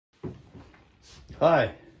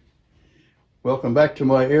Hi, welcome back to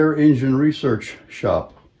my air engine research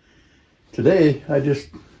shop. Today I just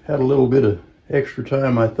had a little bit of extra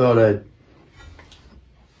time. I thought I'd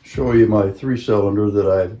show you my 3-cylinder that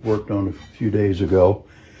I worked on a few days ago.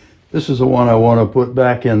 This is the one I want to put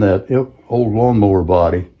back in that old lawnmower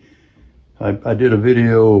body. I did a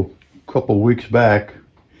video a couple weeks back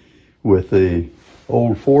with the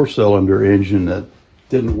old 4-cylinder engine that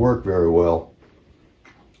didn't work very well.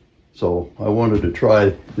 So I wanted to try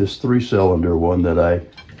this 3-cylinder one that I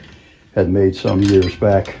had made some years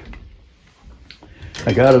back.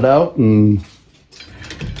 I got it out and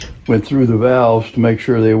went through the valves to make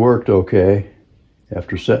sure they worked okay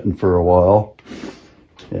after setting for a while.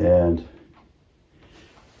 And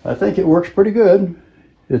I think it works pretty good.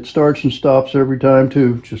 It starts and stops every time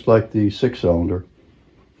too, just like the 6-cylinder.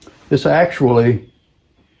 This actually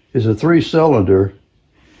is a 3-cylinder,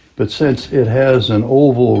 but since it has an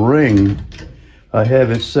oval ring, I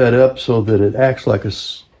have it set up so that it acts like a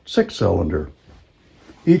 6-cylinder.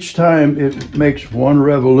 Each time it makes one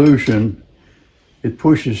revolution, it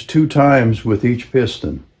pushes 2 times with each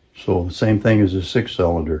piston. So the same thing as a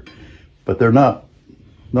 6-cylinder, but they're not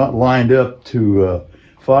lined up to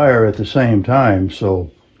fire at the same time,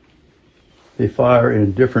 so they fire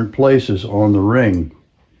in different places on the ring.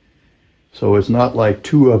 So it's not like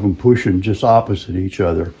 2 of them pushing just opposite each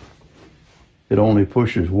other. It only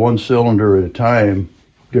pushes 1 cylinder at a time,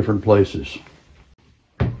 different places.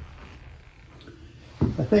 I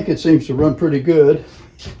think it seems to run pretty good.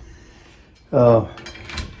 There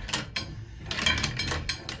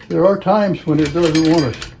are times when it doesn't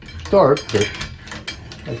want to start, but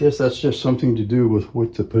I guess that's just something to do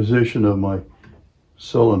with the position of my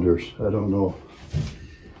cylinders. I don't know.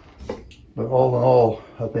 But all in all,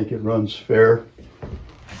 I think it runs fair.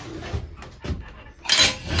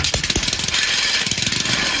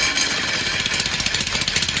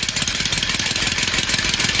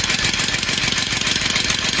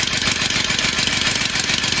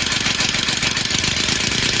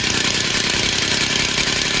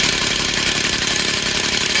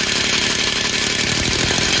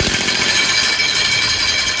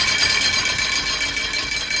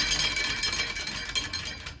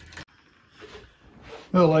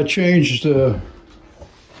 Well, I changed the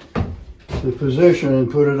position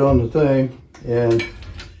and put it on the thing, and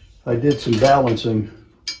I did some balancing.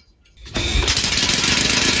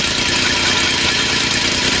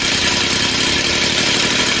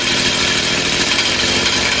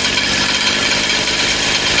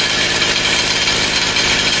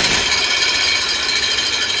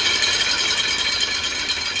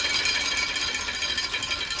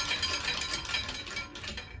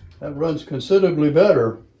 That runs considerably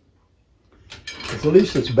better. At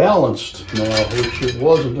least it's balanced now, which it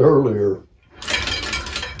wasn't earlier.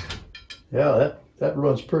 Yeah, that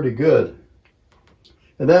runs pretty good.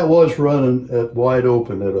 And that was running at wide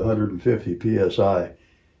open at 150 PSI.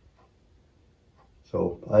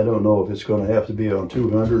 So I don't know if it's going to have to be on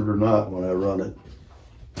 200 or not when I run it.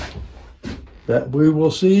 That we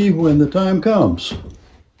will see when the time comes.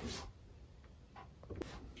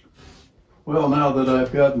 Well, now that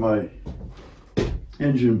I've got my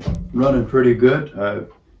engine running pretty good,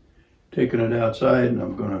 I've taken it outside and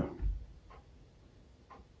I'm going to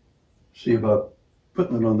see about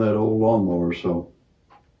putting it on that old lawnmower. So,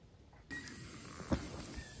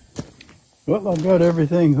 well, I've got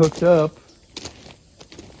everything hooked up.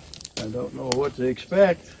 I don't know what to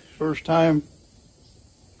expect. First time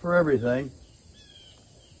for everything.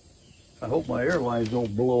 I hope my air lines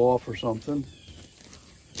don't blow off or something.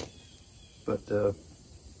 But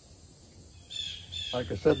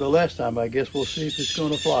like I said the last time, I guess we'll see if it's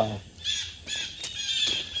going to fly.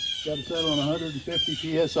 Got it set on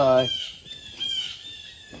 150 PSI.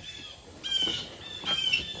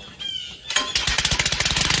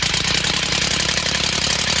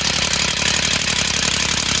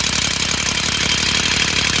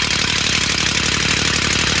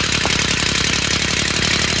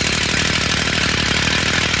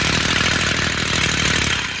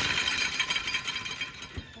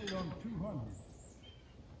 On 200.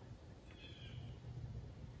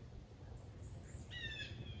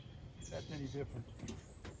 That many different.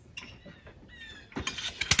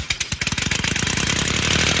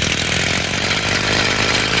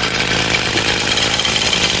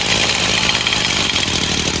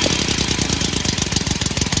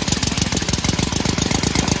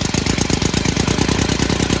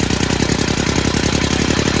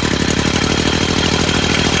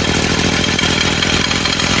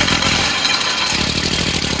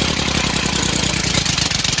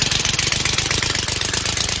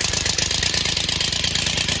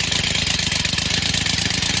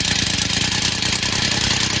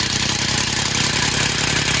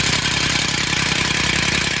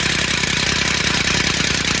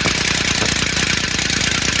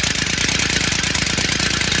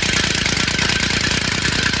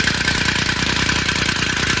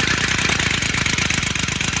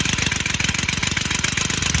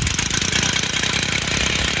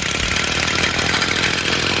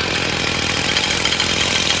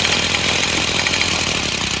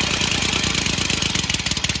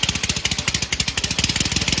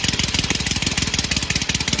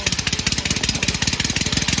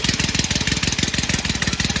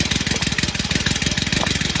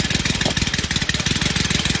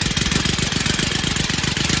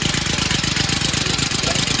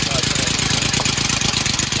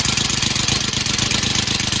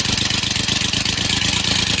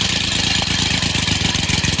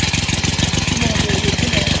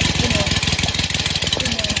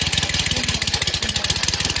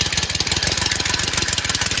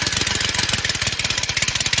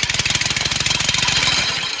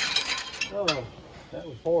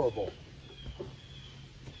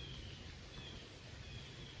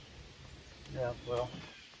 Yeah, well,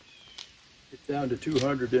 it's down to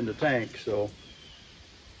 200 in the tank, so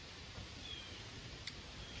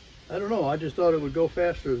I don't know. I just thought it would go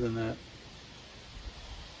faster than that.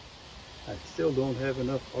 I still don't have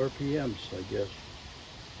enough RPMs, I guess.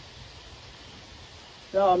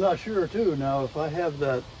 Now, I'm not sure too. Now, if I have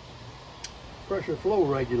that pressure flow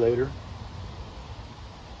regulator,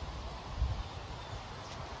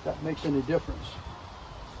 that makes any difference.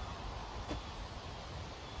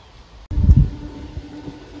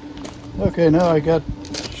 Okay, now I got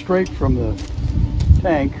straight from the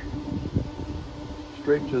tank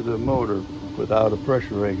straight to the motor without a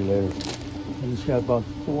pressure regulator. And it's got about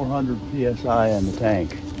 400 psi in the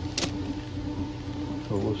tank.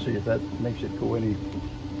 So we'll see if that makes it go any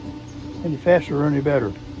faster or any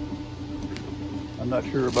better. I'm not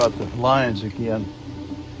sure about the lines again.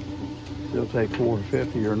 They'll take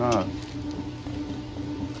 450 or not.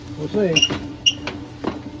 We'll see.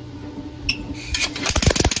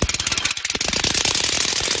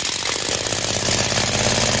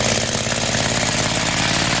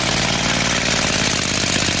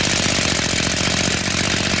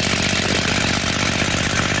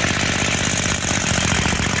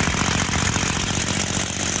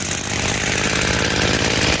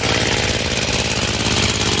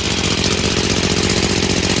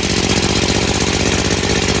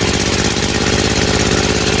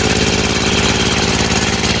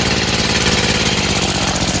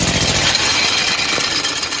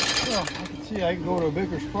 I can go to a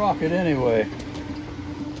bigger sprocket anyway.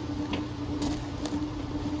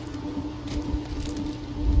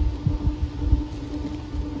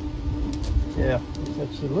 Yeah,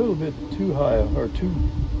 that's a little bit too high or too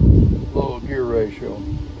low a gear ratio.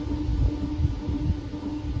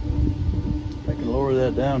 I can lower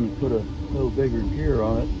that down and put a little bigger gear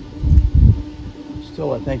on it.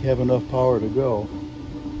 Still, I think have enough power to go.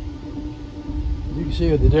 You can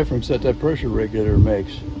see the difference that pressure regulator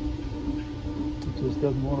makes. Just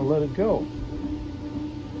doesn't want to let it go.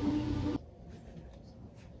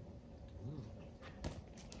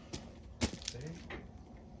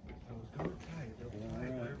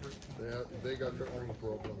 Yeah, they got their own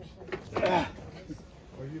problems. Ah.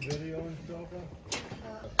 Are you videoing stuff?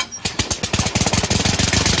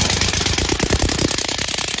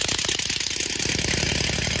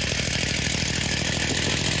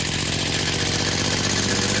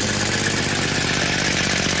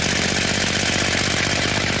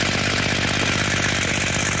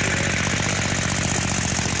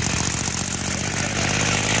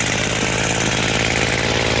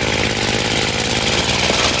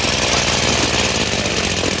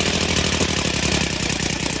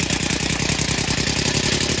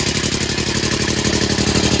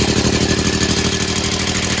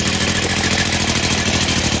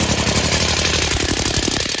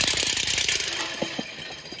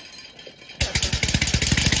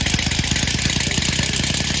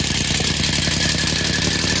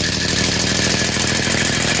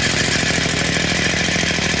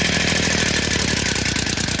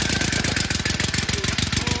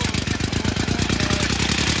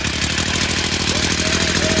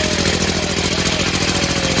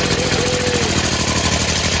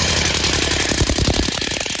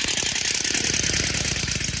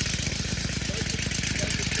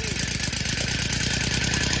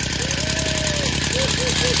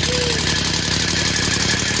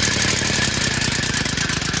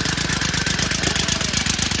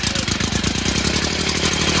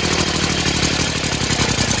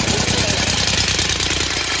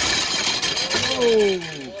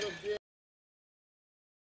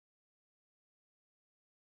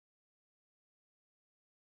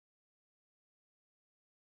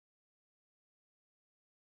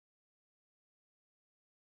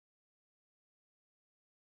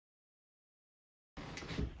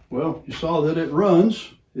 Well, you saw that it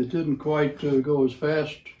runs. It didn't quite go as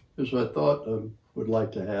fast as I thought I would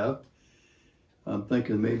like to have. I'm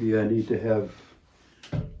thinking maybe I need to have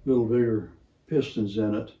a little bigger pistons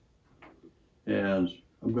in it, and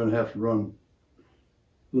I'm going to have to run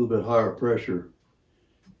a little bit higher pressure.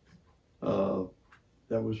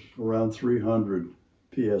 That was around 300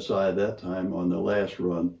 psi at that time on the last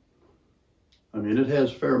run. I mean, it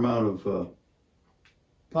has a fair amount of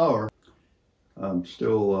power. I'm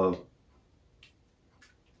still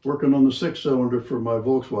working on the 6-cylinder for my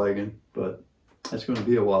Volkswagen, but that's going to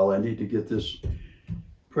be a while. I need to get this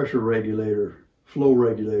pressure regulator, flow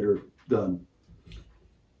regulator done.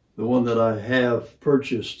 The one that I have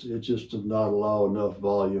purchased, it just did not allow enough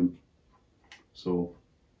volume. So,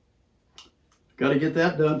 got to get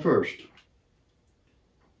that done first.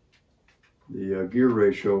 The gear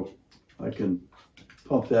ratio, I can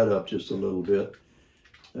pump that up just a little bit.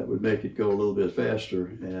 That would make it go a little bit faster,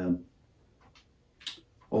 and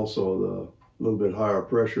also the little bit higher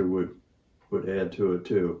pressure would add to it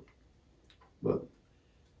too. But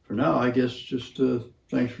for now, I guess just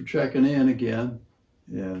thanks for checking in again,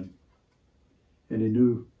 and any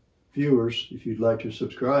new viewers, if you'd like to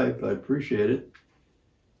subscribe, I'd appreciate it.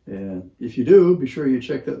 And if you do, be sure you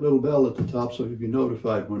check that little bell at the top so you'll be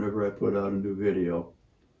notified whenever I put out a new video.